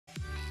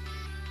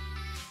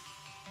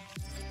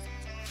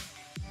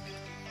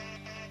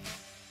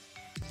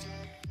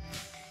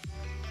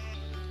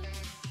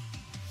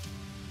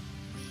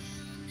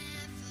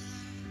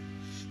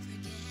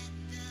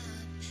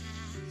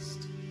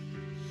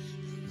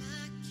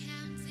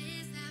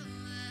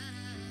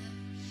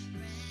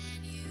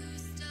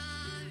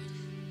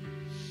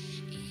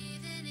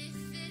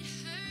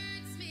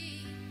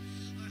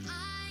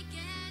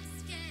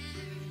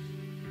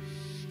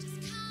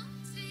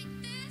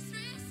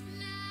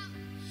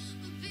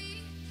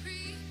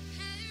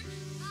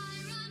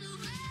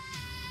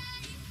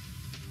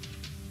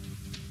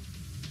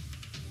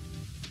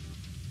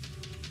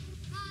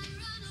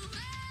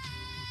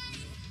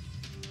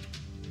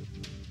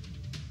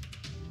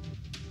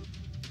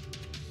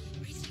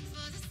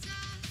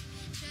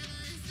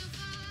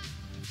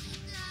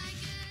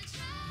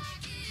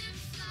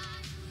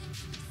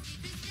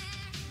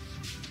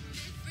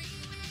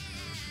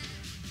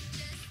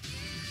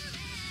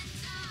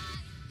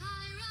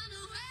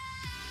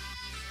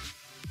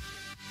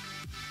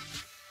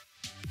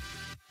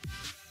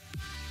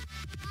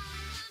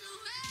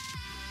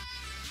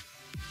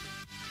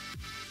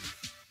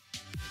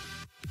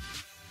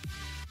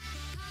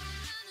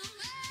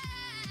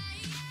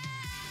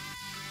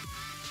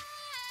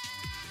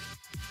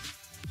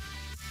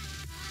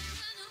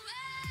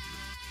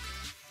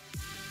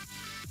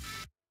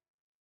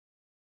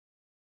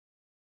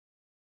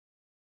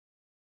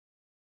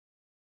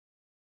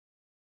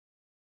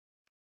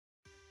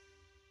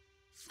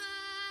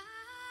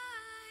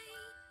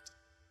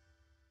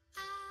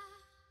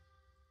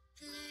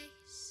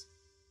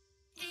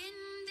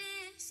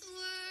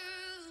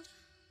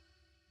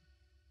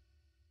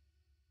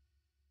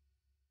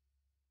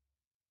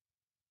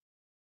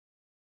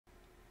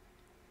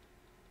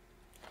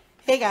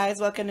Hey guys,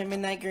 welcome to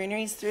Midnight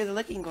Greenery's Through the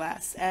Looking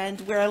Glass. And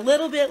we're a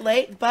little bit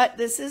late, but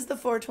this is the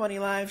 420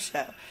 Live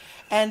show.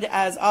 And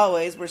as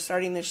always, we're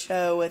starting the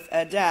show with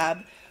a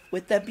dab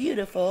with the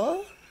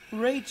beautiful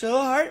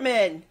Rachel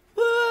Hartman.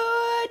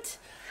 What?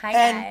 Hi,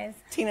 and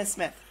guys. Tina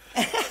Smith.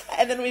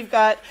 And then we've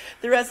got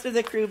the rest of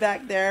the crew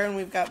back there, and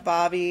we've got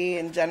Bobby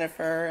and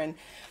Jennifer, and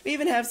we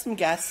even have some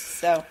guests.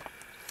 So,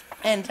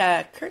 and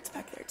Kurt's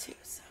back there too.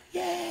 So,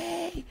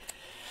 yay!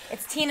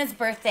 It's Tina's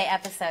birthday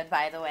episode,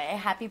 by the way.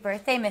 Happy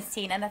birthday, Miss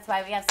Tina. That's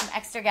why we have some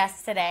extra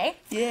guests today.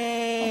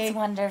 Yay! It's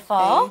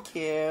wonderful. Thank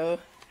you.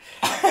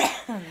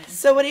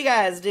 So what are you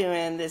guys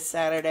doing this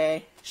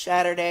Saturday,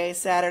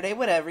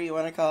 whatever you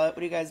want to call it? What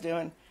are you guys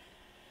doing?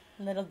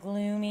 A little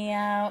gloomy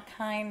out,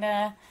 kind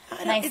of.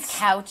 Nice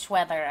couch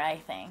weather, I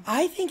think.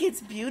 I think it's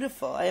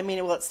beautiful. I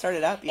mean, well, it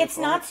started out beautiful. It's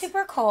not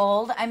super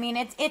cold. I mean,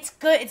 it's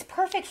good. It's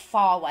perfect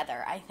fall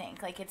weather, I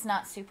think. Like, it's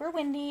not super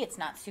windy. It's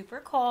not super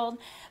cold.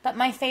 But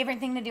my favorite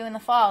thing to do in the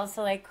fall is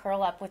to, like,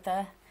 curl up with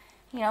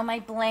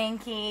my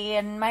blankie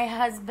and my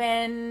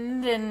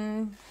husband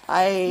and,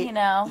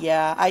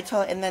 Yeah,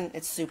 and then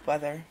it's soup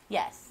weather.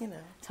 Yes.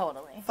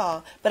 Totally.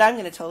 Fall. But I'm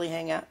going to totally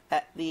hang out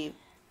at the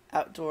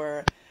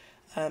outdoor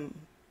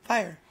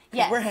fire.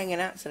 Yes. We're hanging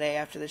out today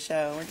after the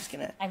show. We're just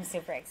going to... I'm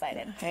super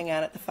excited. Hang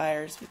out at the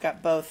fires. We've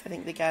got both. I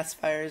think the gas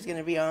fire is going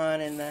to be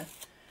on and the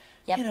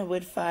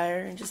wood fire,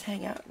 and just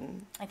hang out.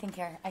 And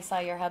I saw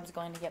your hub's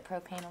going to get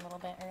propane a little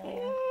bit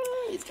earlier.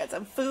 He's got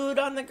some food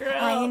on the grill.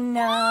 I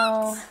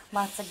know.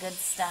 Lots of good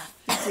stuff.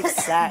 It's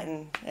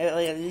exciting. At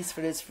least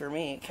it is for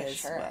me. Because,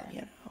 sure.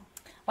 Well,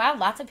 Wow,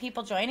 lots of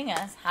people joining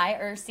us. Hi,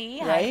 Ursi.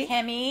 Right? Hi,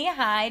 Kimmy.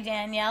 Hi,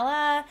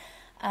 Daniela.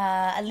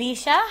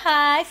 Alicia.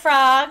 Hi,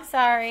 Frog.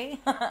 Sorry.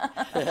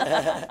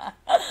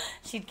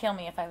 She'd kill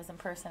me if I was in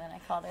person and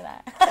I called her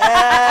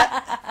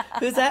that.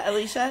 Who's that,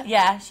 Alicia?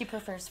 Yeah, she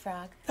prefers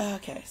Frog.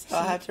 Okay, so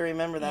I'll have to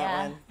remember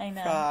that one. I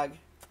know. Frog.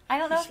 I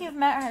don't know if you've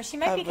met her. She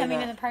might be coming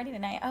not. to the party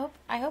tonight.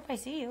 I hope I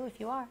see you if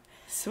you are.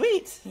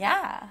 Sweet.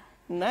 Yeah.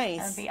 Nice.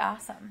 That would be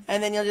awesome.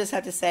 And then you'll just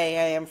have to say,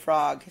 I am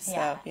Frog. So,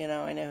 Yeah.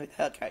 I know who the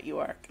hell you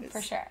are.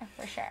 For sure.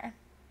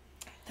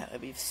 That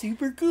would be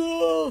super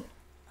cool.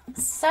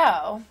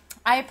 So,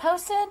 I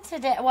posted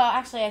today, well,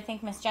 actually, I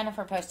think Miss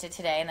Jennifer posted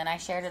today, and then I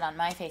shared it on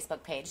my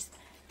Facebook page.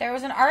 There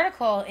was an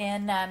article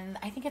in,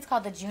 I think it's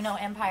called the Juneau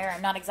Empire.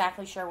 I'm not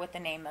exactly sure what the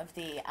name of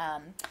the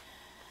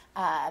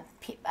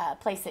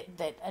place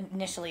that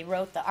initially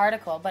wrote the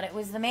article, but it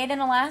was the Made in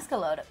Alaska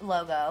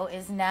logo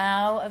is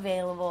now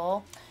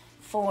available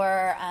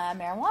for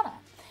marijuana.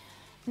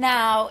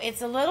 Now,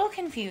 it's a little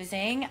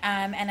confusing,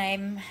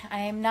 and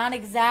I'm not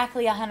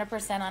exactly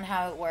 100% on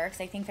how it works.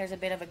 I think there's a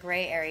bit of a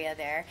gray area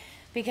there,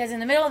 because in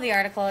the middle of the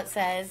article it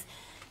says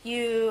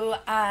you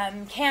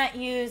can't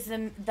use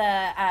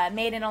the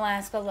Made in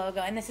Alaska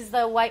logo, and this is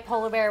the white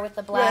polar bear with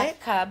the black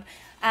cub.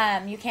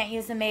 You can't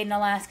use the Made in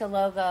Alaska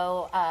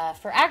logo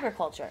for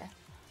agriculture.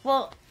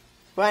 Well,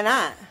 why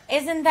not?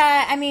 Isn't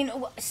that,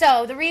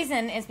 so the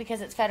reason is because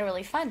it's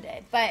federally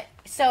funded, but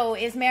so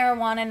is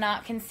marijuana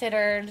not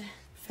considered...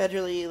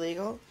 Federally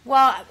illegal?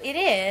 Well, it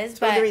is,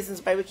 it's one of the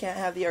reasons why we can't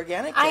have the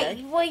organic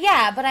tag. Well,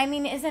 yeah, but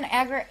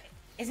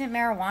isn't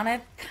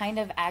marijuana kind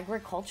of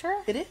agriculture?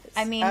 It is.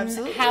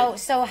 Absolutely.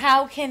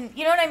 How can,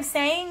 you know what I'm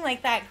saying?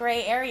 Like, that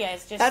gray area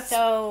is just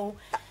so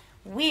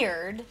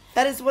weird.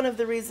 That is one of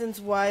the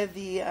reasons why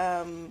the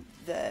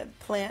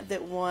plant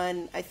that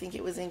won, I think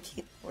it was in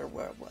where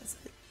was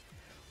it?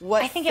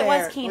 I think it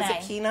was Kenai. Was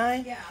it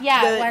Kenai?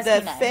 Yeah, it was the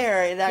Kenai.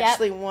 fair, it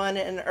actually won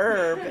an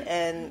herb,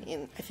 and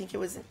I think it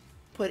was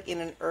put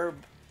in an herb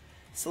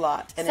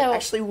slot, and it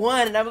actually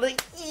won, and I'm like,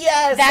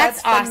 yes,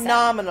 that's awesome.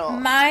 Phenomenal.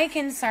 My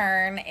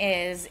concern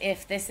is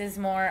if this is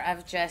more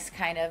of just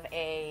kind of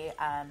a,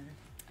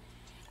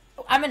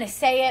 I'm going to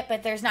say it,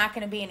 but there's not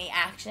going to be any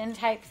action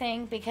type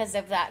thing because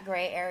of that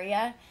gray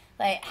area.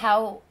 Like,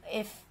 how,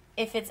 if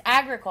it's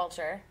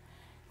agriculture,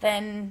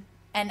 then,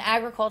 and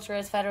agriculture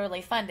is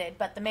federally funded,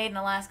 but the Made in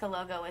Alaska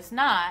logo is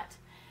not.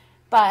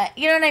 But,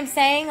 you know what I'm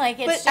saying? Like,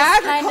 it's but just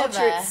agriculture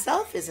kind of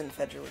itself isn't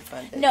federally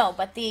funded. No,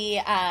 but the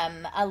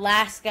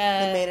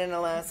Alaska... The Made in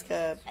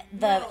Alaska...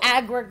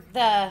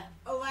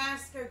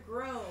 Alaska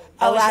Grown.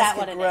 Oh, is that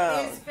what it is?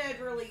 It is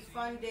federally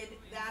funded.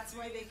 That's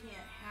why they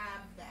can't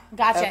have that.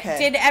 Gotcha. Okay.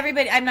 Did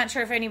everybody... I'm not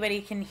sure if anybody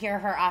can hear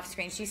her off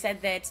screen. She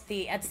said that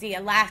it's the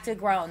Alaska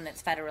Grown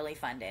that's federally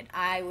funded.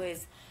 I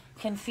was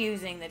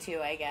confusing the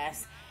two, I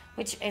guess,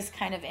 which is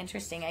kind of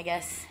interesting, I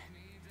guess.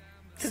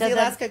 Because the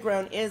Alaska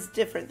Grown is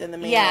different than the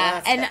Made in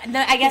Alaska. And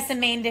I guess the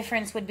main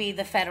difference would be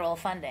the federal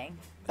funding.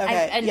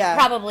 Okay,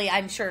 probably,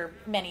 I'm sure,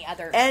 many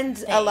other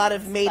things, a lot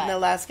of Made in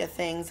Alaska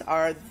things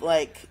are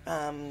like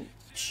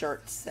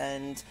shirts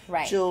and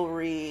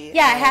jewelry.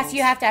 Yeah,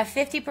 you have to have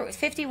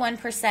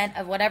 51%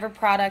 of whatever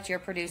product you're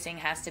producing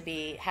has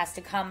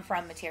to come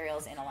from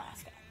materials in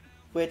Alaska.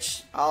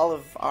 Which all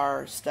of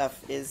our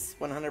stuff is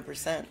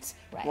 100%.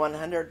 Right.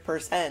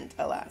 100%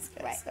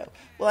 Alaska. Right. So,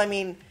 well,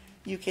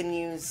 you can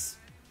use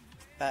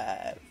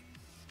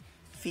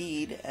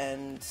feed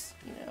and,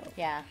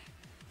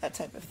 that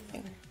type of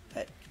thing.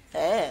 But,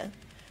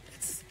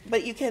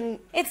 but you can.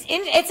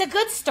 It's a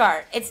good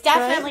start. It's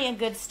definitely a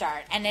good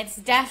start, and it's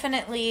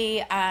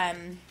definitely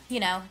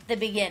the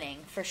beginning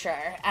for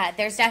sure.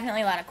 There's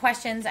definitely a lot of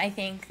questions I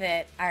think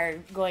that are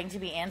going to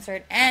be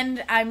answered,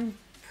 and I'm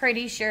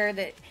pretty sure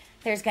that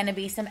there's going to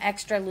be some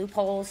extra some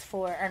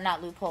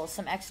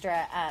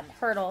extra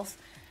hurdles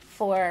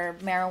for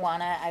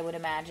marijuana. I would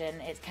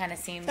imagine it kind of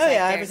seems. Oh like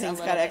yeah, there's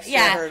everything's got extra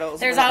hurdles.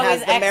 There's when it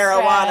always has the extra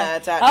marijuana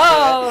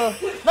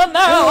attached to it. the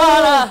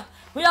marijuana.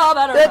 We all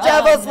better. The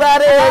devil's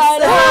lettuce.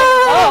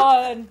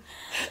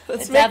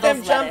 Let's The make them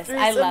devil's jump lettuce. through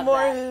I some love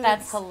more that. hoops.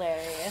 That's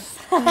hilarious.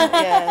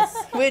 Yes,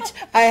 which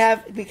I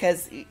have,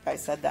 because I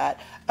said that.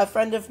 A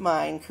friend of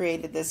mine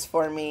created this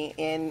for me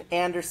in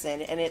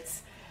Anderson, and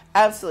it's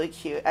absolutely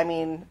cute. I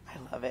mean, I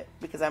love it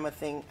because I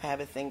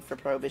have a thing for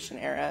Prohibition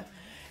era,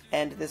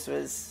 and this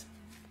was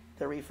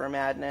the Reefer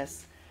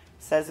Madness.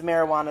 It says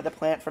marijuana, the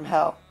plant from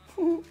hell,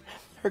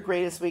 her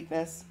greatest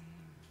weakness,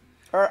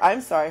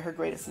 her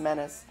greatest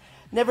menace.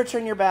 Never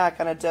turn your back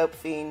on a dope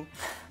fiend.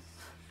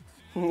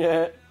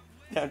 Yeah,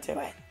 don't do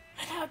it.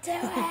 Don't do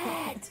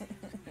it.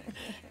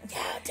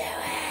 Don't do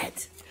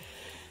it.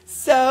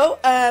 So,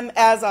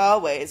 as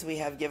always, we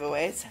have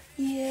giveaways.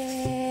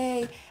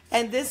 Yay!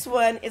 And this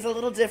one is a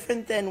little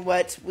different than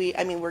what we're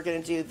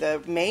going to do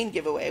the main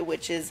giveaway,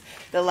 which is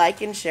the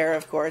like and share,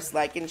 of course.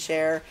 Like and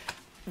share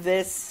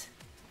this,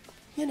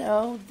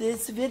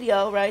 this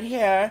video right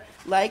here.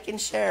 Like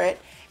and share it.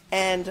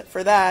 And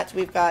for that,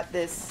 we've got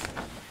this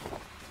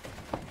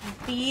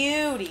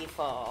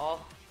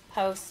Beautiful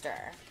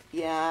poster.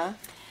 Yeah.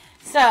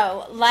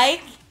 So,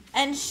 like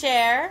and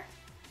share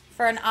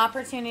for an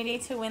opportunity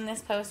to win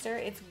this poster.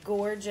 It's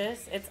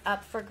gorgeous. It's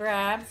up for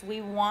grabs.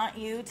 We want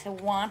you to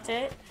want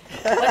it.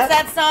 What's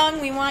that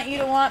song? We want you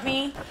to want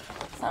me?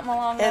 Something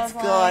along those lines.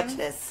 It's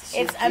gorgeous.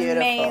 It's beautiful.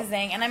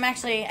 amazing. And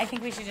I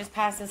think we should just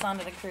pass this on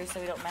to the crew so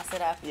we don't mess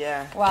it up.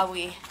 Yeah.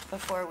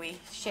 Before we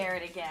share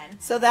it again.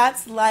 So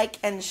that's like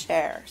and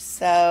share.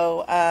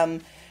 So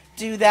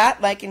do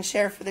that, like and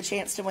share for the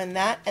chance to win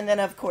that. And then,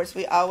 of course,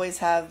 we always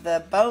have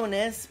the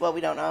bonus. Well,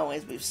 we don't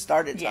always. We've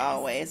started to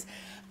always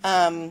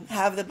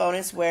have the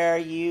bonus where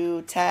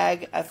you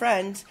tag a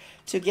friend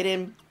to get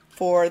in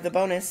for the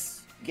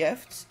bonus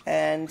gift.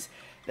 And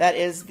that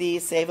is the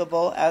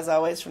savable, as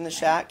always, from the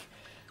Shack.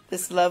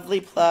 This lovely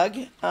plug,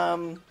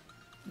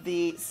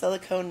 the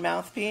silicone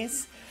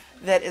mouthpiece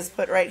that is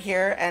put right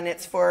here, and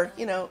it's for,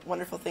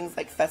 wonderful things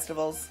like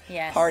festivals,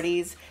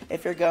 parties.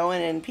 If you're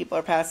going and people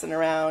are passing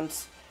around,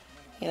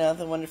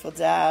 the wonderful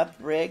dab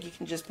rig, you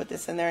can just put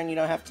this in there and you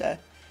don't have to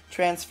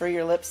transfer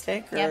your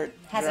lipstick or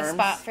Has germs. a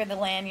spot for the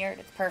lanyard.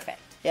 It's perfect.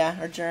 Yeah,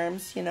 or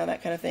germs,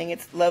 that kind of thing.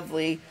 It's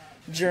lovely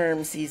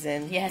germ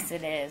season. Yes,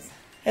 it is.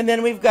 And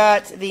then we've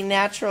got the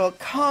natural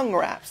Kong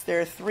wraps.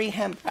 There are 3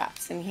 hemp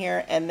wraps in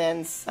here, and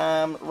then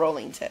some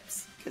rolling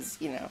tips because,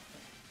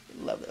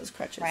 love those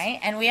crutches. Right,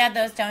 and we had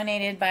those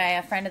donated by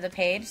a friend of the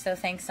page, so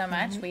thanks so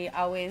much. We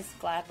always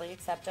gladly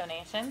accept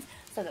donations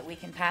so that we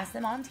can pass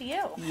them on to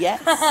you.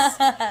 Yes.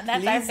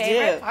 That's our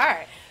favorite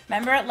part.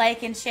 Remember,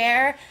 like and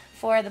share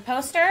for the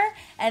poster,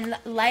 and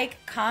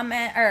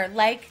comment, or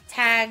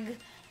tag.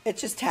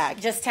 It's just tag.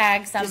 Just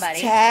tag somebody.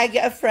 Just tag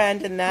a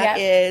friend, and that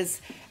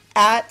is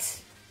at...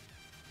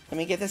 Let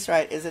me get this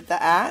right. Is it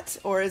the at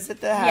or is it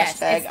the hashtag? Yes,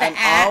 it's the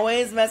I'm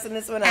always messing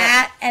this one up.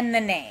 At and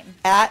the name.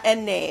 At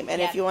and name. And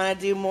if you want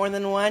to do more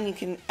than one, you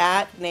can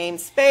at name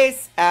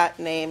space, at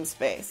name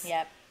space.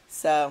 Yep.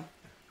 So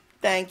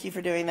thank you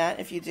for doing that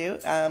if you do.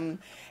 And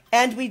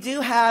we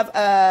do have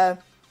a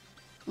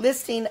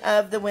listing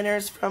of the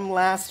winners from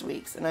last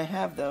week's. And I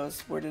have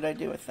those. Where did I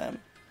do with them?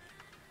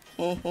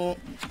 I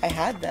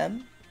had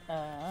them.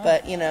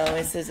 But,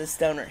 this is a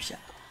stoner show.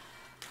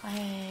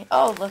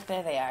 Oh, look,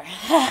 there they are.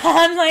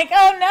 I'm like,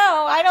 oh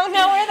no, I don't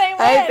know where they went.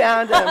 I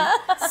found them.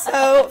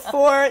 So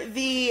for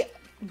the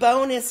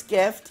bonus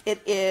gift,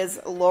 it is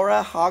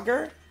Laura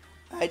Hogger.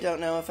 I don't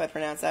know if I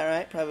pronounced that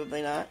right.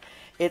 Probably not.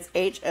 It's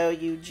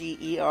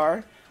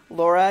Houger.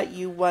 Laura,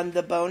 you won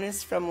the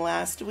bonus from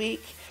last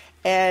week.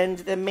 And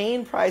the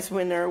main prize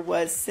winner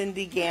was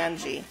Cindy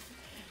Ganji.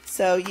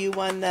 So you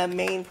won the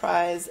main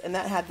prize, and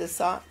that had the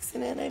socks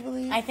in it, I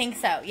believe. I think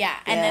so, yeah.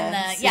 And then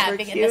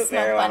the cute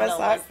smoke bundle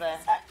was the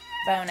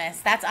bonus.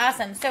 That's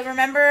awesome. So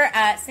remember,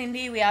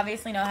 Cindy, we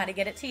obviously know how to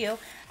get it to you.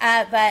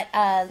 But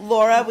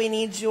Laura, we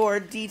need your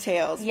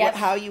details.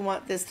 How you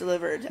want this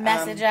delivered.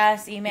 Message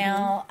us,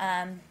 email,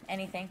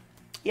 anything.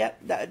 Yep,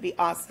 that would be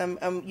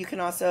awesome. You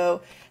can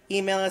also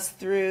email us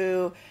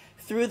through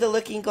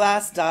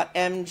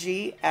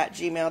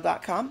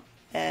thelookingglass.mg@gmail.com.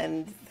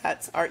 And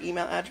that's our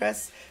email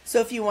address. So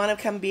if you want to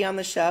come be on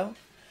the show,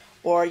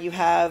 or you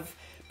have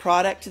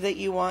product that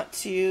you want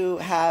to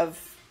have,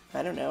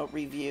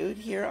 reviewed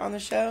here on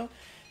the show,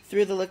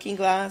 through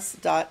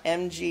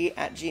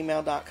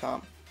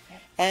thelookingglass.mg@gmail.com.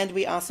 And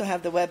we also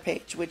have the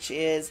webpage, which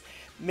is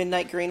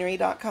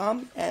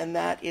midnightgreenery.com, and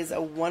that is a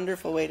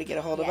wonderful way to get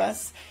a hold of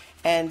us.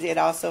 And it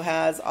also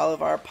has all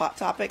of our pot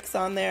topics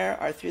on there,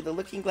 our Through the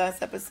Looking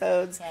Glass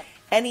episodes,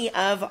 any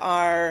of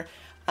our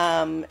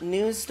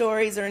news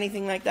stories or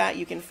anything like that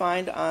you can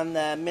find on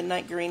the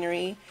Midnight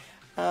Greenery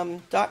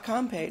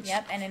 .com page.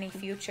 Yep, and any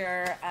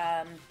future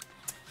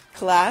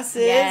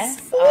Classes.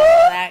 yes, all of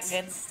that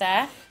good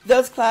stuff.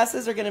 Those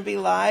classes are going to be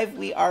live.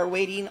 We are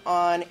waiting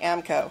on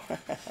AMCO.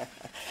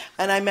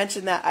 And I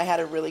mentioned that I had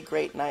a really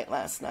great night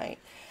last night.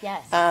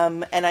 Yes.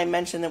 And I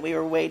mentioned that we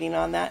were waiting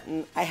on that,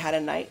 and I had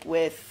a night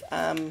with,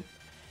 there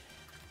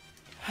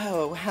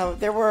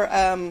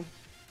were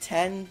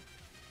 10,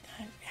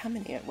 how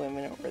many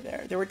women were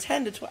there? There were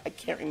 10 to 12, I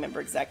can't remember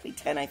exactly,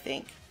 10 I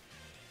think.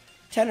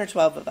 10 or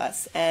 12 of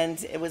us,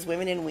 and it was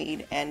Women in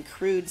Weed, and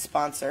Crude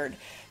sponsored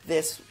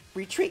this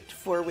retreat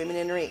for women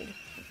in weed.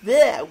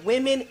 The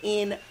women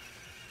in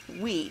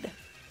weed.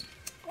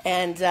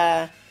 And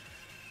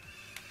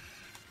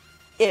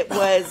it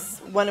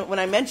was, when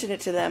I mentioned it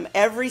to them,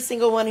 every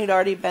single one who'd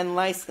already been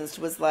licensed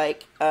was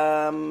like,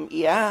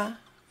 yeah,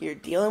 you're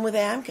dealing with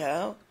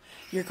AMCO.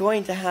 You're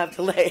going to have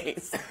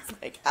delays. It's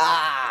like,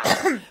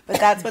 but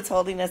that's what's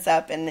holding us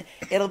up, and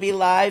it'll be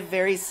live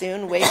very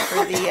soon. Wait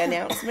for the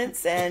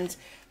announcements, and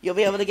you'll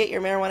be able to get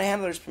your marijuana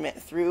handler's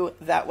permit through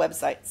that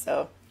website.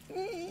 So,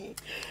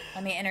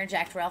 let me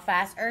interject real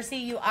fast.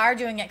 Ursi, you are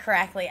doing it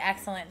correctly.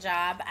 Excellent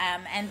job.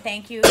 And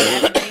thank you to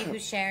everybody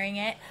who's sharing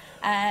it.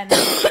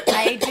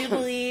 I do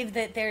believe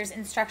that there's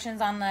instructions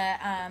on the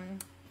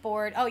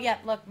board. Oh, yeah,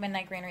 look,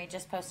 Midnight Greenery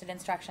just posted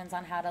instructions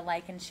on how to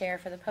like and share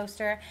for the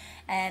poster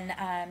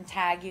and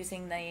tag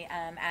using the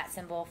 @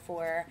 symbol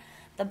for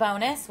the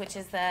bonus, which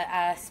is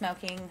the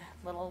smoking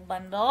little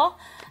bundle.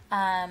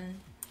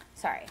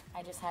 Sorry,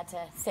 I just had to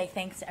say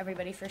thanks to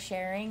everybody for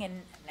sharing,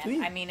 and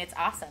I mean, it's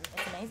awesome.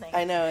 It's amazing.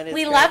 I know, it is.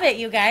 We great. love it,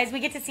 you guys. We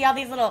get to see all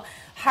these little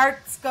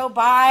hearts go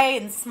by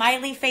and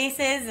smiley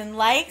faces and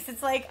likes.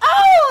 It's like,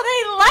 oh,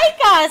 they like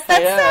us.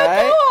 That's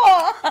so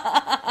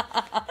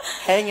cool.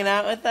 Hanging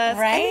out with us.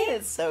 Right? I mean,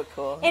 it's so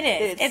cool. It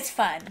is. It's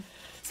fun.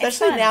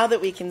 Especially fun. now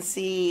that we can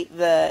see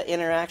the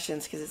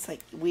interactions, because it's like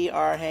we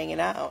are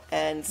hanging out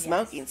and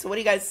smoking. Yes. So what are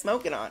you guys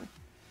smoking on?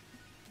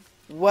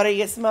 What are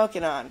you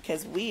smoking on?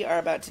 Because we are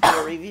about to do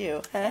a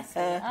review. Yes,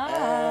 we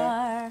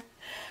are.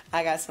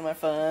 I got some more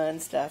fun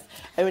stuff.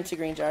 I went to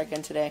Green Jar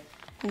again today.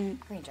 Green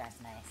Jar's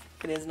nice.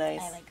 It is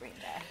nice. I like Green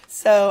Jar.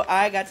 So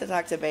I got to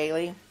talk to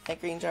Bailey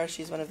at Green Jar.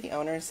 She's one of the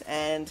owners.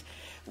 And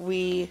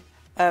we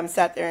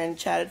sat there and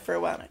chatted for a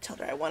while. And I told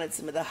her I wanted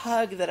some of the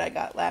hug that I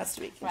got last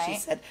week. And she Right.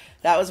 said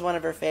that was one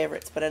of her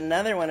favorites. But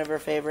another one of her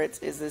favorites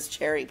is this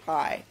cherry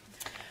pie.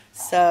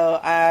 So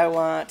I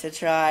want to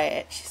try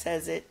it. She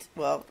says it,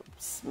 well,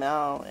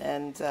 smell,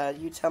 and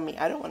you tell me.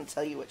 I don't want to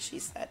tell you what she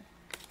said,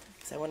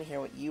 because I want to hear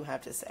what you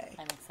have to say.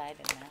 I'm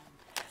excited now.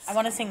 I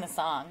want to sing the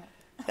song.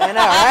 I know,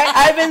 right?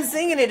 I've been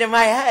singing it in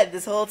my head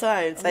this whole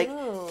time. It's like,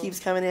 Ooh. keeps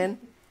coming in.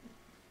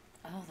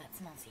 Oh, that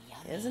smells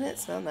yummy. Isn't it?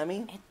 Smell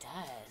nummy? It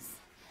does.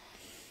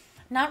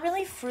 Not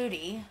really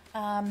fruity.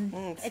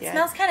 It yeah.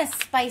 smells kind of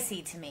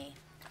spicy to me.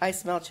 I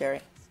smell cherry.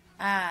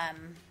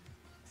 Um,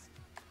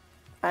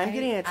 I'm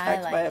getting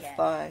attacked by a like it.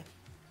 fly.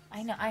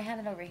 I know. I had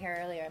it over here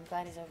earlier. I'm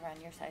glad he's over on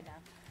your side now.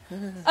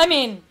 I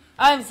mean,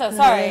 I'm so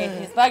sorry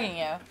he's bugging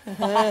you.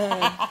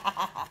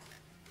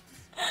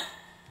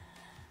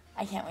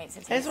 I can't wait to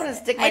taste it. I just want to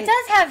stick my... It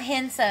does have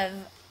hints of,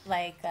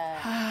 like,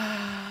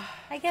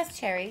 I guess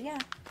cherry. Yeah.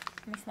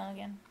 Let me smell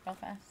again real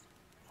fast.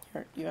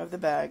 Here, you have the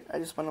bag. I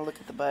just want to look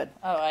at the bud.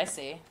 Oh, I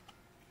see.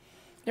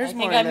 There's I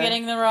more think in I'm there.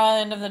 getting the raw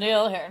end of the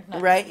deal here. No,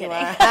 Right, just you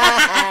kidding. are.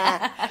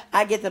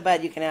 I get the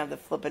bud. You can have the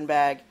flipping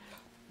bag.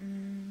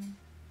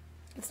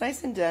 It's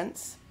nice and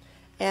dense.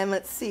 And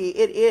let's see.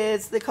 It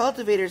is the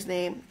cultivator's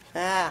name.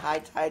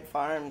 High Tide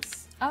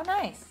Farms. Oh,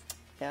 nice.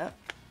 Yeah.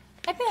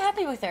 I've been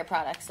happy with their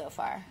products so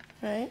far.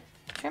 Right?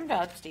 Trim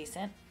dog's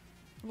decent.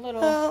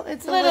 Little, Well,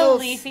 it's a little little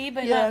leafy,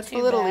 but yeah, not it's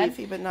too a little bad.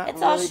 leafy, but not It's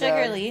really all sugar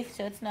bad. leaf,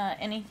 so it's not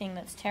anything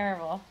that's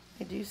terrible.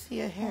 I do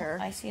see a hair.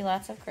 I see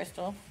lots of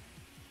crystal.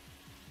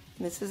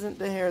 This isn't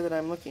the hair that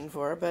I'm looking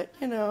for, but,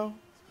 you know.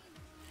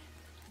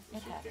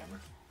 What happened?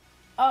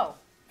 Oh,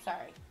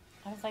 sorry.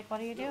 I was like, what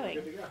are you doing?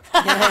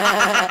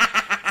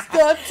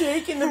 Stop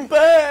taking the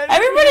bud.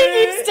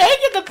 Everybody keeps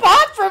taking the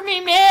pot from me,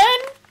 man.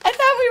 I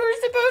thought we were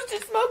supposed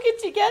to smoke it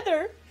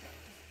together.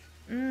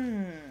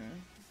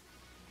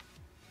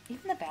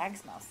 Even the bag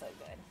smells so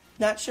good.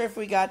 Not sure if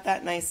we got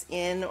that nice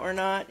in or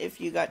not, if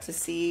you got to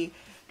see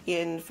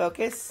in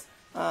focus,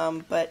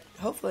 but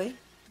hopefully.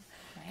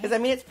 Because, I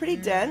mean, it's pretty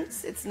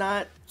dense. It's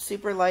not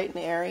super light and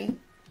airy.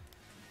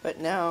 But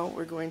now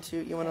we're going to,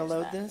 you want to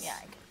load this? Yeah,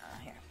 I can.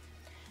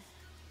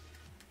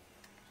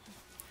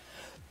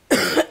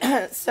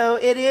 Here. So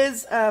it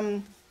is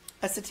a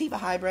sativa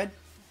hybrid,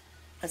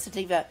 a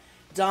sativa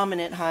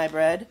dominant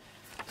hybrid.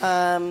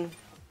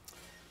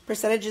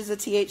 Percentages of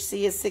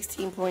THC is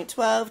 16.12,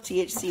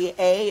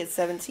 THCA is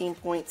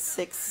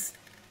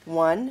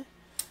 17.61.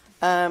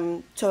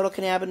 Total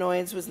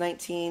cannabinoids was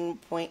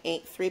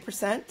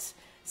 19.83%.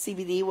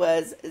 CBD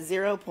was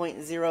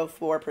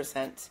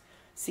 0.04%.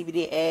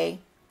 CBDA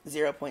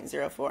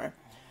 0.04.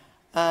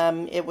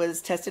 It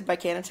was tested by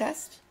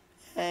Cannatest,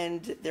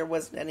 and there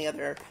wasn't any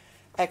other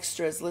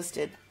extras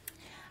listed.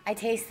 I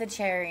taste the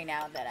cherry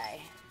now that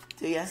I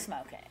Do you?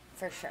 smoke it,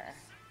 for sure.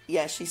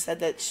 Yeah, she said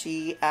that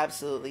she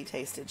absolutely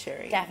tasted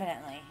cherry.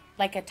 Definitely.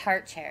 Like a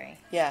tart cherry.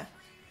 Yeah.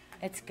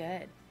 It's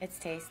good. It's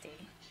tasty.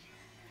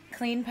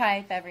 Clean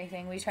pipe,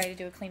 everything. We try to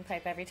do a clean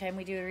pipe every time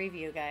we do a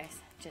review, guys.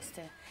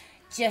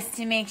 Just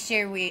to make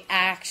sure we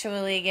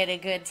actually get a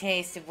good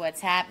taste of what's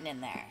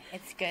happening there.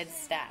 It's good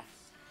stuff.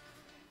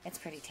 It's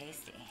pretty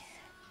tasty.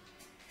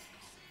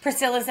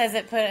 Priscilla says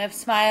it put a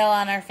smile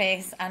on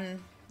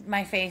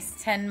my face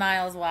 10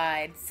 miles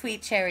wide.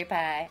 Sweet cherry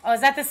pie. Oh,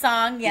 is that the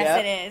song? Yes,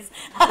 Yep. it is. The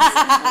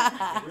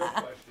real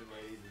question,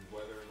 ladies, is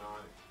whether or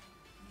not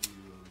you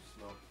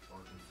smoked or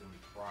consumed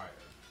prior.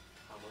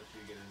 How much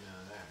are you getting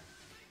out of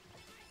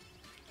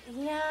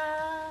that?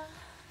 Yeah.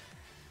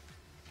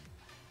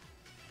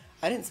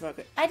 I didn't smoke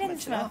it. I didn't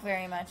much at all. smoke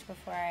very much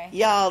before I...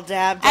 Y'all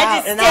dabbed I out,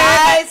 just and stayed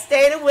I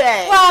stayed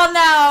away. Well, no,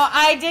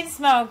 I did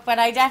smoke, but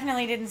I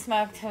definitely didn't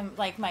smoke to,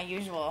 like, my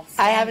usual standards.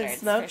 I haven't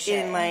smoked for sure.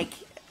 in, like,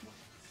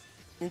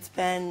 it's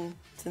been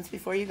since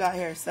before you got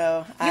here,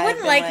 so You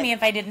wouldn't like me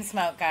if I didn't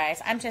smoke,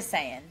 guys. I'm just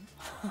saying.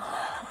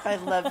 I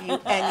love you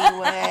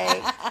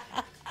anyway.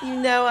 You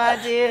know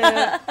I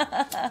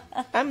do.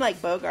 I'm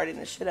like bogarting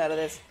the shit out of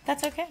this.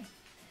 That's okay.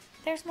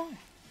 There's more.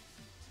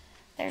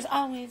 There's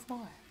always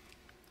more.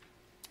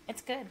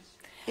 It's good.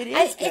 It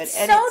is good. It's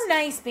and so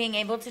nice being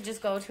able to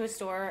just go to a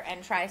store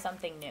and try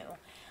something new.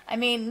 I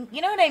mean,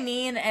 you know what I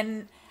mean?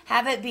 And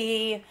have it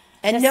be...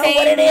 And know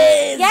what it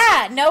is.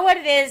 Yeah, know what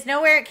it is,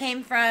 know where it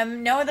came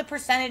from, know the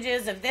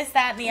percentages of this,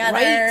 that, and the other.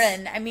 Right.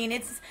 And, I mean,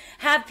 it's...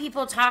 Have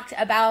people talk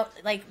about,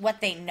 like, what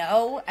they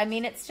know. I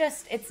mean, it's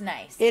just... It's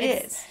nice. It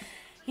is.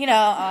 You know,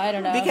 I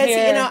don't know. Because,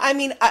 here- you know, I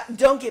mean,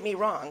 don't get me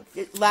wrong.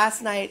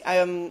 Last night,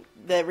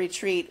 the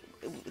retreat,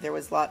 there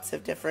was lots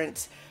of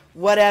different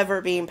whatever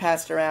being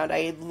passed around. I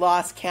had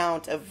lost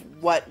count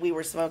of what we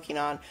were smoking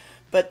on.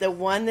 But the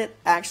one that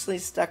actually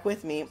stuck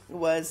with me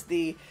was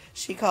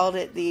she called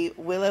it the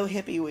willow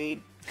hippie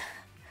weed.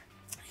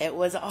 It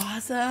was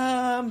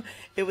awesome.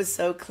 It was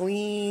so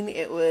clean.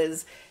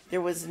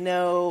 There was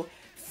no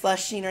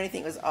flushing or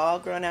anything. It was all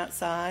grown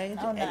outside.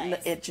 Oh,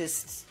 nice. And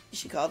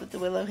she called it the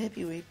willow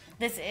hippie weed.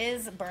 This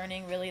is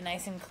burning really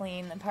nice and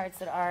clean. The parts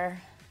that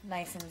are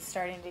nice and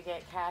starting to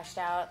get cashed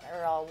out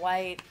are all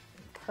white.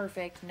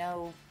 Perfect.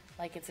 No,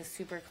 like it's a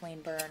super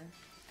clean burn.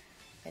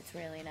 It's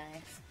really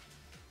nice.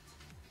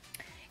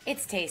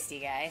 It's tasty,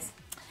 guys.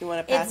 You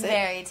want to pass It's it?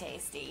 very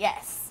tasty,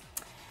 yes.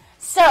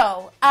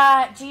 So,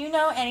 do you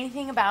know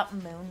anything about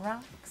moon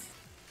rocks?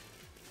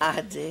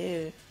 I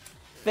do.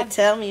 But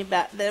tell me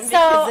about them. So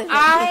because it makes me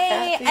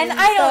happy I don't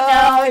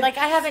inside. know, like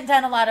I haven't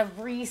done a lot of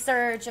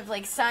research of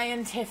like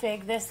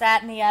scientific this,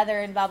 that, and the other,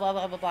 and blah blah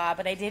blah blah blah.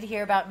 But I did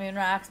hear about moon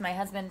rocks. My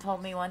husband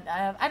told me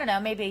I don't know,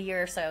 maybe a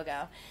year or so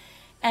ago.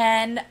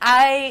 And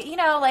I, you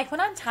know, like when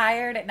I'm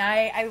tired at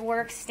night, I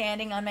work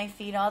standing on my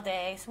feet all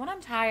day. So when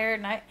I'm tired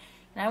and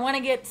I want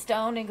to get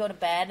stoned and go to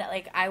bed,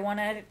 like I want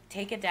to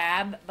take a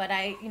dab, but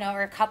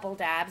or a couple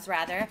dabs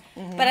rather,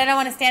 but I don't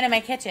want to stand in my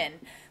kitchen,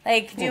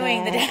 like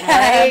doing the dab.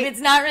 Right. It's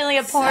not really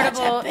a portable.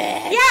 Such a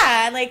bitch.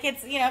 Yeah, like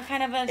it's,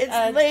 kind of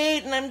It's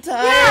late and I'm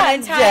tired. yeah, I'm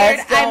and tired.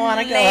 Just don't want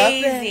I'm to go up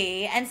there.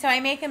 lazy. And so I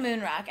make a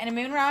moon rock. And a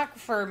moon rock,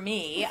 for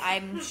me,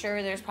 I'm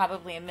sure there's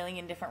probably a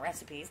million different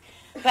recipes.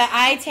 But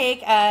I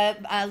take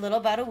a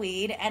little bud of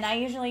weed, and I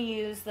usually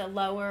use the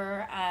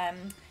lower,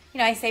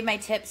 I save my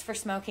tips for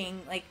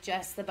smoking, like,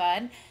 just the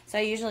bud. So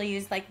I usually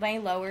use, like, my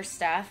lower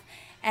stuff,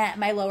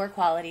 my lower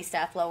quality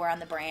stuff, lower on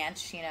the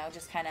branch,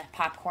 just kind of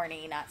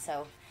popcorny, not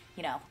so,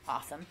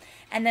 awesome.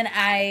 And then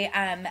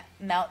I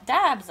melt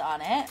dabs on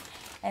it,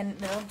 and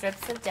little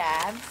drips of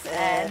dabs,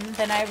 and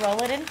then I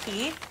roll it in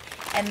teeth,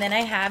 and then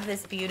I have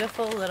this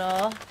beautiful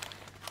little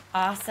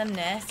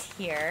awesomeness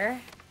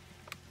here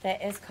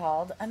that is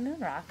called a moon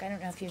rock. I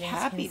don't know if you guys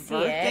Happy can see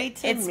birthday it.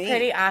 to It's me.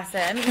 pretty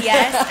awesome.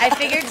 Yes, I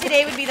figured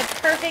today would be the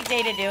perfect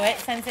day to do it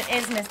since it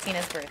is Miss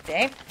Tina's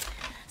birthday.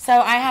 So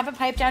I have a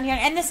pipe down here,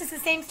 and this is the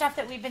same stuff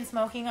that we've been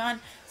smoking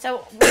on.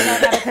 So we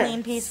don't have a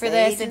clean piece for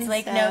this. Sage It's and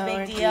like no sour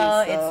big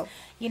deal. diesel.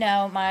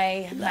 It's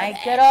my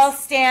good old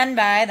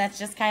standby. That's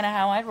just kind of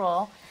how I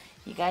roll.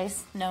 You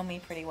guys know me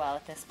pretty well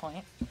at this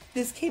point.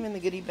 This came in the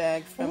goodie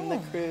bag from the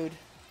Crude.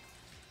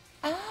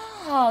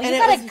 Oh, you And it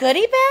got a was-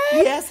 goodie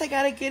bag? Yes, I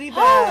got a goodie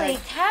bag. Holy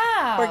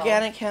cow!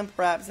 Organic hemp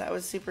wraps. That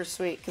was super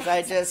sweet because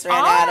I just ran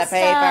out of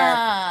paper.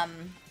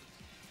 Awesome.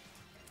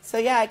 So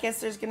yeah, I guess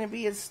there's going to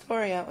be a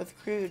story out with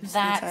Crude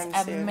That's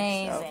sometime soon.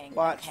 amazing. So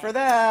watch Okay. for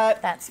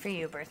that. That's for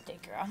you, birthday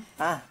girl.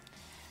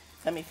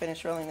 Let me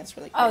finish rolling this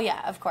really quick. Oh,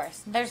 yeah, of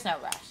course. There's no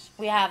rush.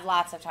 We have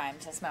lots of time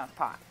to smoke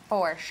pot,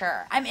 for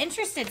sure. I'm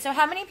interested. So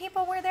how many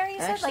people were there, you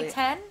said? Actually, Like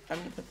 10? I'm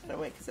going to put that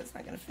away because it's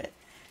not going to fit.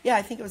 Yeah,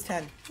 I think it was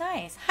 10.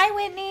 Nice. Hi,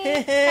 Whitney.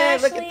 Look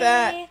Ashley, at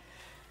that.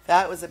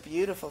 That was a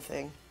beautiful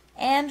thing.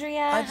 Andrea.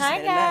 I just Hi,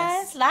 made a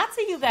mess. guys. Lots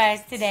of you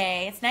guys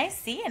today. It's nice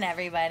seeing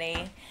everybody.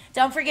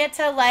 Don't forget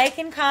to like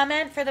and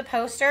comment for the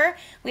poster.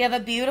 We have a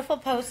beautiful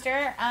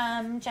poster.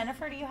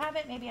 Jennifer, do you have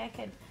it? Maybe I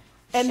could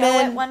And show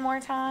then- it one more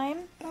time.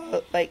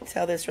 I'll,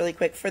 tell this really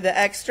quick. For the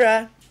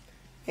extra,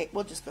 hey,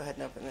 we'll just go ahead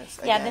and open this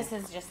Yeah, again. this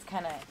is just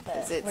kind of the.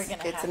 'Cause we're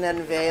gonna it's have an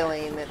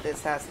unveiling that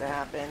this has to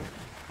happen.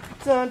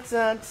 Dun,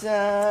 dun,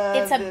 dun.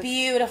 It's a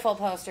beautiful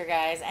poster,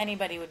 guys.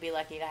 Anybody would be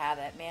lucky to have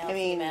it. Male,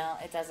 female,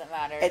 it doesn't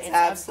matter. It's a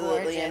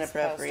absolutely gorgeous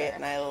inappropriate, poster.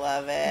 and I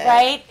love it.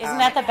 Right? Isn't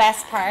that the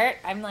best part?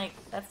 I'm like,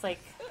 that's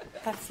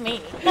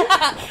me.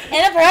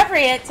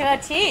 Inappropriate to a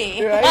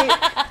T.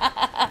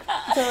 Right?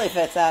 Totally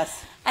fits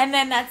us. And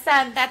then that's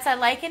a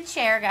like and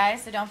share,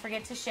 guys. So don't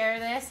forget to share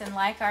this and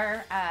like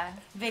our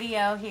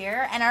video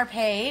here and our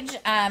page.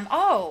 And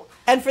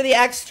for the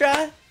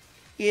extra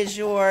is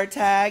your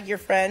tag, your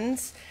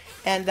friends,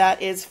 and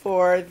that is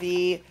for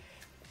the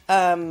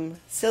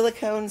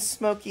silicone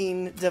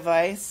smoking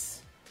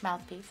device.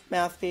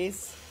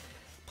 Mouthpiece.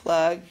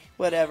 Plug,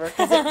 whatever,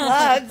 because it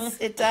plugs.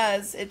 It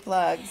does. It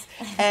plugs.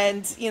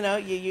 And,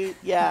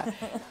 yeah.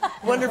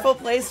 Wonderful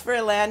place for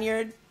a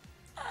lanyard.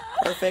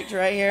 Perfect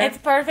right here. It's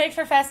perfect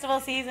for festival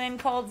season,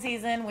 cold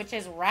season, which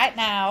is right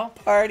now.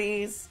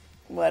 Parties,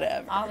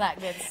 whatever. All that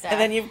good stuff. And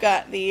then you've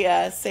got the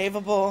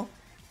savable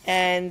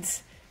and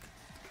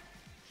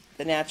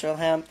the natural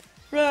hemp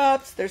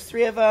wraps. There's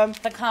 3 of them.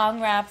 The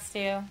Kong wraps,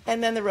 too.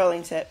 And then the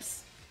rolling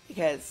tips,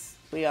 because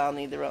we all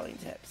need the rolling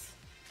tips.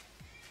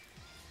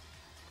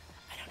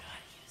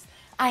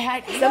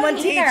 Someone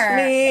teach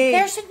me.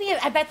 There should be.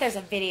 I bet there's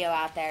a video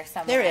out there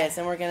somewhere. There is,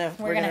 and we're gonna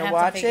have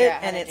watch to figure it,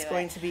 out how and to it's do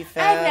going it. to be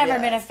fabulous. I've never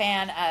been a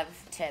fan of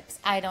tips.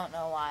 I don't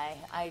know why.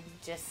 I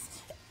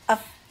just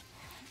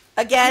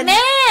again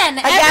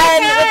every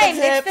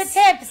time with the tips. it's the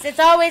tips. It's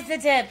always the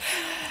tips.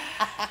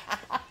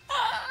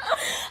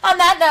 On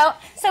that note,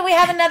 so we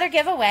have another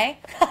giveaway.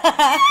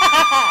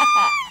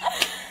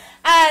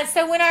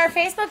 So when our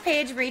Facebook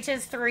page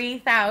reaches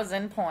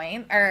 3,000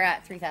 points,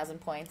 3,000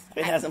 points.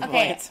 3,000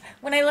 points.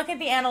 When I look at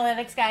the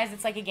analytics, guys,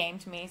 it's like a game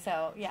to me.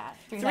 So yeah,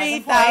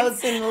 3,000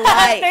 3,000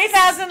 likes.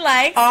 3,000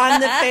 likes on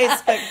the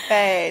Facebook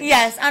page.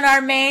 Yes, on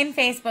our main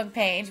Facebook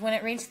page. When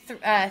it reaches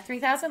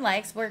 3,000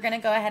 likes, we're gonna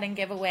go ahead and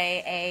give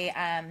away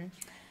a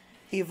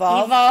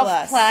Evolve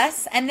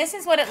Plus, and this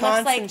is what it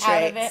looks like out of it.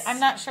 Concentrates. I'm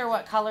not sure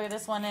what color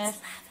this one is.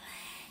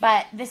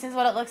 But this is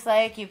what it looks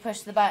like. You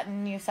push the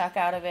button, you suck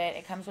out of it.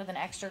 It comes with an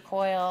extra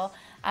coil.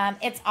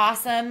 It's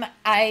awesome.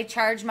 I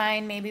charge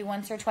mine maybe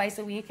once or twice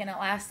a week, and it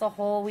lasts the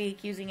whole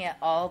week using it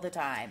all the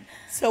time.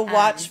 So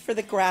watch for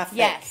the graphic.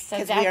 Yes, so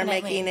because we are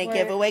definitely. making a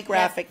giveaway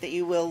graphic that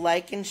you will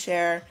like and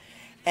share,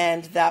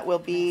 and that will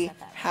be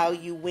how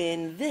you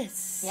win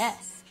this.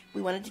 Yes.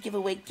 We wanted to give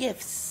away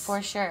gifts.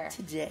 For sure.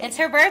 Today. It's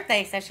her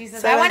birthday, so she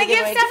says, So I I want to wanna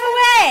give give stuff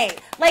away.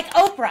 Like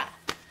Oprah.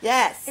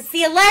 Yes. It's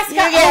the Alaska You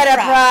get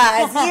a Oprah.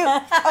 prize.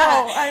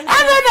 I'm so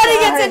Everybody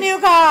gets a sorry. new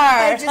I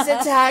car. just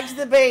attacked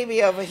the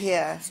baby over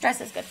here. Stress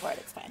is good for it.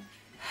 It's fine.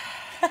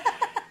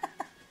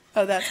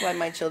 Oh, that's why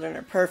my children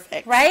are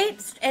perfect. Right?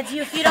 If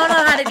you don't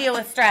know how to deal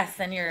with stress,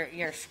 then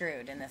you're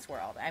screwed in this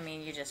world. I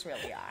mean, you just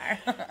really are.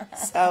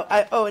 So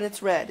and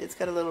it's red. It's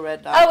got a little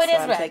red dot. Oh, it so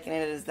is I'm red. taking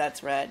it as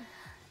that's red.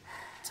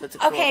 So it's a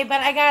cool. Okay,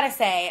 but I gotta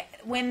say,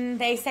 when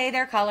they say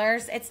their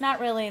colors, it's not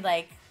really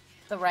like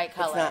the right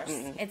colors. not,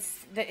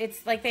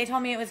 It's like they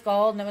told me it was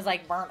gold and it was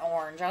like burnt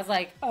orange. I was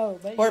like, oh,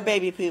 but Or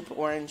baby poop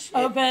orange.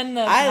 open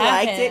the I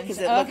liked package. it because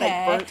it looked like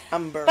Okay. burnt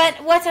umber.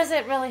 But what does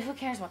it really? Who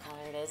cares what color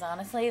it is?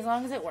 Honestly, as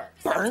long as it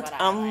works. That's burnt what I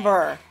like.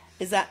 umber.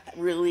 Is that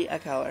really a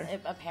color?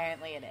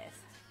 Apparently, it is.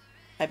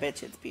 I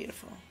bet you it's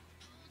beautiful.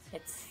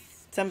 It's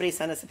Somebody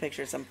sent us a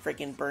picture of some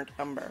freaking burnt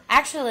umber.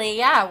 actually,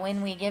 yeah.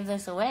 When we give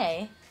this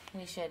away,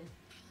 we should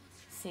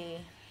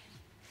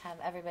have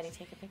everybody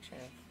take a picture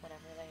of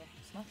whatever they're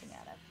smoking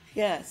out of.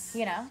 Yes.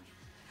 You know.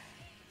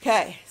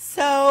 Okay,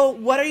 so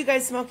what are you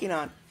guys smoking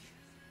on?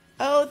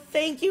 Oh,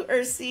 thank you,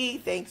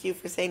 Ursi. Thank you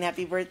for saying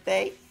happy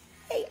birthday.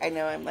 Hey, I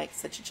know I'm like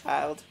such a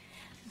child.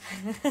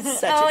 Such a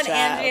and child.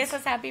 Andrea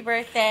says happy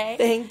birthday.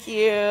 Thank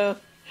you.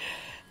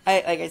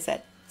 Like I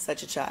said,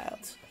 such a child.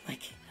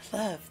 Like, I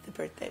love the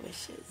birthday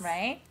wishes.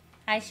 Right?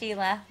 Hi,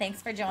 Sheila.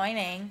 Thanks for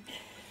joining.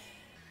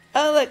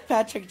 Oh, look,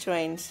 Patrick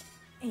joined.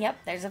 Yep,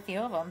 there's a few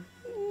of them.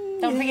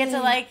 Don't forget to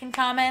like and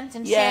comment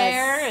and Yes.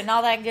 share and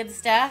all that good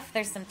stuff.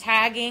 There's some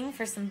tagging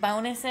for some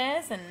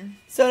bonuses, and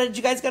So, did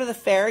you guys go to the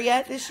fair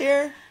yet this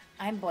year?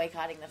 I'm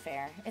boycotting the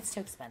fair. It's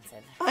too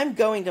expensive. I'm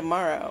going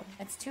tomorrow.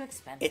 It's too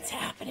expensive. It's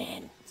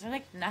happening. It's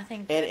like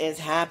nothing. It is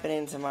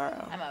happening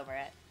tomorrow. I'm over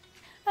it.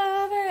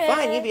 Over it.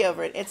 Fine, you be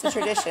over it. It's a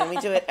tradition. We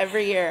do it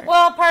every year.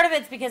 Well, part of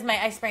it's because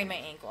I sprained my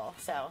ankle,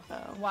 so Oh.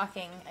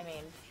 walking. I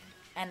mean,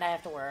 and I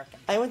have to work.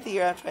 I went the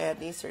year after I had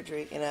knee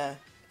surgery in a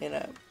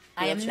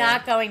I am wheelchair.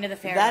 not going to the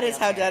fair. That in a is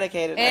how wheelchair.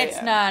 dedicated I It's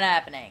am. not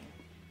happening.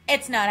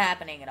 It's not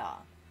happening at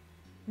all.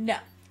 No,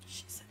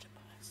 She's such a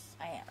boss.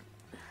 I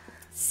am.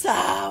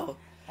 So,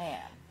 I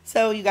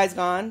am. you guys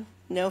gone?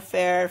 No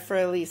fair for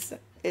Elisa.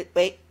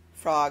 Wait,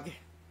 Frog.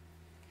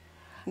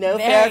 No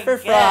Very fair for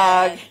good.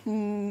 Frog.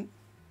 Hmm.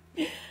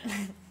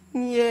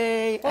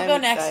 Yay. We'll I'm go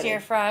next excited. year,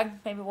 Frog.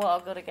 Maybe we'll all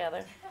go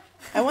together.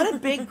 I want a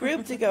big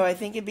group to go. I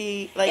think it'd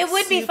be like It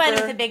would be fun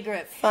super with a big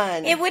group.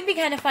 Fun. It would be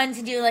kind of fun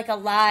to do like a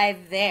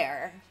live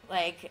there.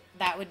 Like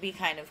that would be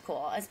kind of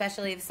cool,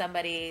 especially if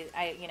somebody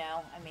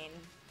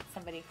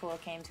somebody cool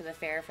came to the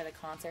fair for the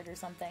concert or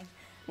something.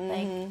 Mm-hmm.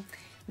 Like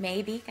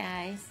maybe,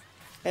 guys.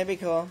 That'd be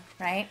cool.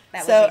 right?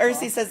 That So would be Ursi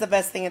cool. says the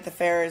best thing at the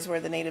fair is where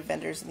the native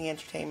vendors and the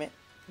entertainment.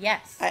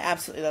 Yes, I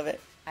absolutely love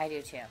it. I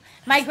do too.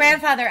 My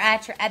grandfather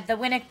at the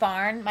Winnick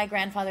Barn, my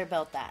grandfather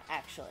built that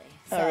actually.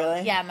 So, Oh,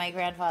 really? Yeah, my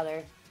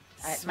grandfather.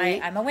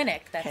 Sweet. I'm a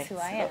Winnick. That's Okay, who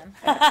I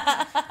so-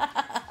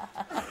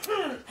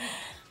 am.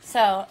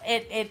 So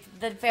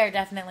the fair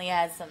definitely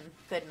has some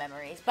good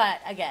memories, but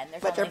again,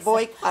 there's But they're only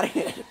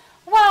boycotting it.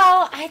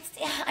 Well,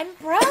 I'm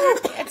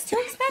broke. It's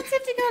too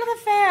expensive to go to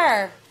the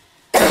fair.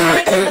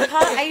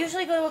 I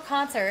usually go to a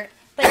concert,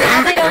 but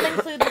now they don't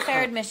include the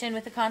fair admission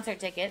with the concert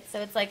ticket. So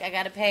it's like I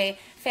got to pay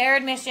fair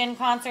admission,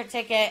 concert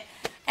ticket,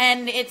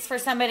 and it's for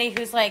somebody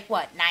who's like,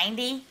 what,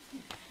 90?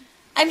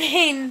 I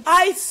mean,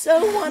 I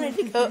so wanted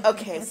to go.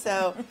 Okay,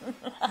 so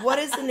what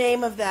is the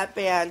name of that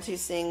band who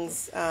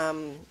sings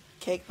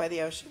Cake by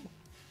the Ocean?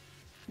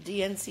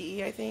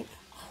 DNCE, I think.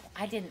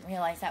 I didn't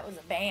realize that was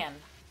a band.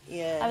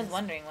 Yeah. I was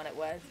wondering what it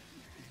was.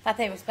 Thought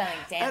they were spelling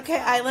dance. Okay,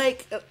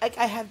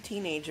 I have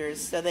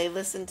teenagers, so they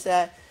listen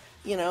to,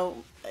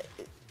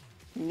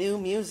 new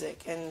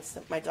music, and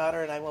so my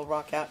daughter and I will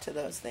rock out to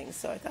those things.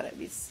 So I thought it'd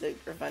be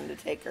super fun to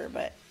take her,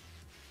 but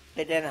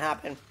it didn't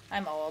happen.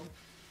 I'm old.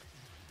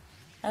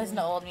 I listen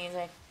to old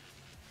music.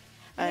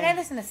 I mean, I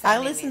listen to some I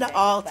new listen music, to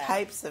all but-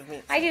 types of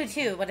music. I do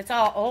too, but it's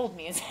all old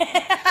music.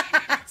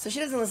 So she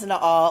doesn't listen to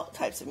all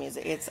types of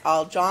music. It's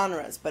all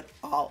genres, but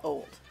all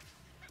old.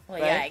 Well,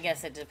 yeah, Right? I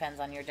guess it depends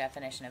on your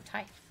definition of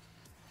type.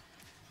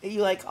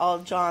 You like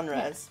all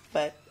genres,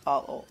 but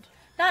all old.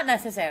 Not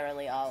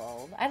necessarily all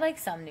old. I like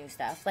some new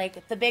stuff,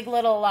 like the Big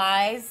Little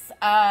Lies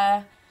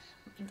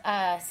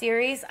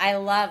series. I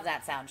love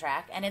that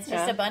soundtrack, and it's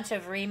just Yeah. a bunch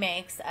of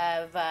remakes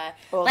of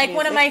Old like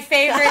one of music. my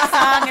favorite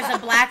songs is a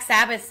Black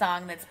Sabbath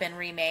song that's been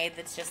remade.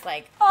 That's just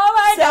like, oh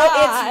my So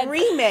god! it's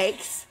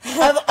remakes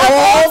of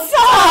old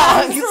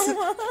songs.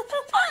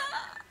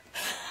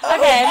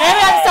 Okay,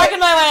 maybe I'm stuck in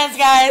my ways,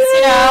 guys.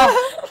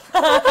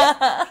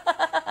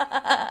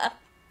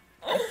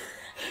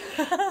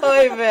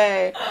 Oy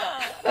vey.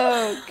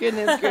 Oh,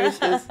 goodness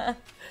gracious.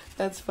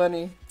 That's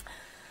funny.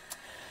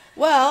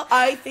 Well,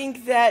 I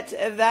think that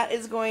that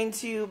is going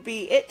to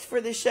be it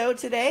for the show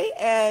today,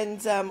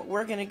 and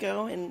we're going to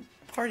go and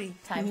party.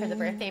 Time for the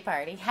birthday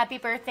party. Happy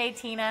birthday,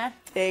 Tina.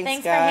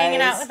 Thanks, for hanging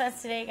guys. out with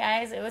us today,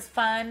 guys. It was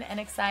fun and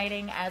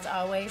exciting as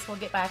always. We'll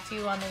get back to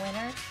you on the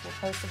winner. We'll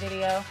post a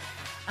video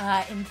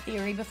in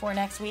theory before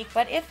next week,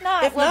 but if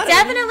not, we'll not,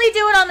 definitely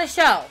do it on the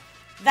show.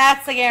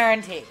 That's a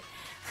guarantee.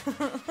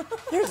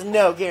 There's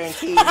no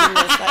guarantees in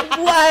this life.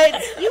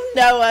 What? You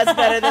know us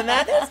better than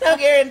that. There's no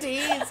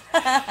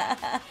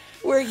guarantees.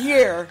 We're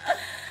here.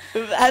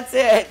 That's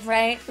it.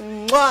 Right?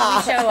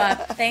 Mwah. Show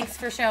up. Thanks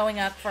for showing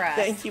up for us.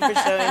 Thank you for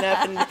showing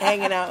up and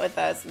hanging out with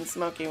us and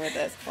smoking with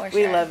us. For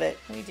We sure. love it.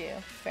 We do.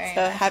 Very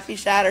So much. happy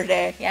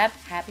Saturday. Yep.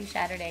 Happy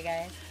Saturday,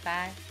 guys.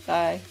 Bye.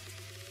 Bye.